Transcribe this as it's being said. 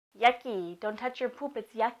Yucky. Don't touch your poop,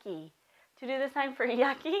 it's yucky. To do the sign for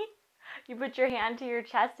yucky, you put your hand to your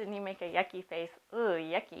chest and you make a yucky face. Ooh,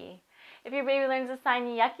 yucky. If your baby learns the sign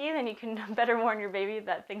yucky, then you can better warn your baby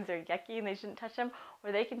that things are yucky and they shouldn't touch them,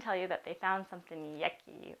 or they can tell you that they found something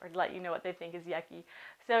yucky, or let you know what they think is yucky.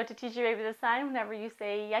 So to teach your baby the sign, whenever you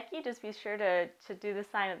say yucky, just be sure to do the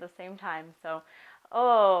sign at the same time. So,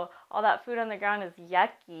 oh, all that food on the ground is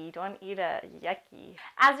yucky. Don't eat it, yucky.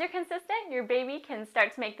 As you're consistent, your baby can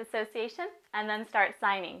start to make the association and then start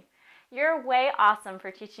signing. You're way awesome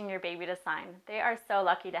for teaching your baby to sign. They are so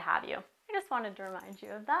lucky to have you. I just wanted to remind you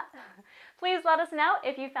of that. Please let us know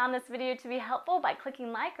if you found this video to be helpful by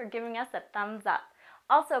clicking like or giving us a thumbs up.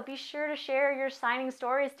 Also, be sure to share your signing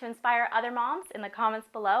stories to inspire other moms in the comments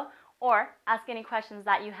below, or ask any questions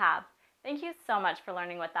that you have. Thank you so much for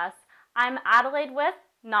learning with us. I'm Adelaide with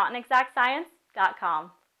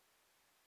NotAnExactScience.com.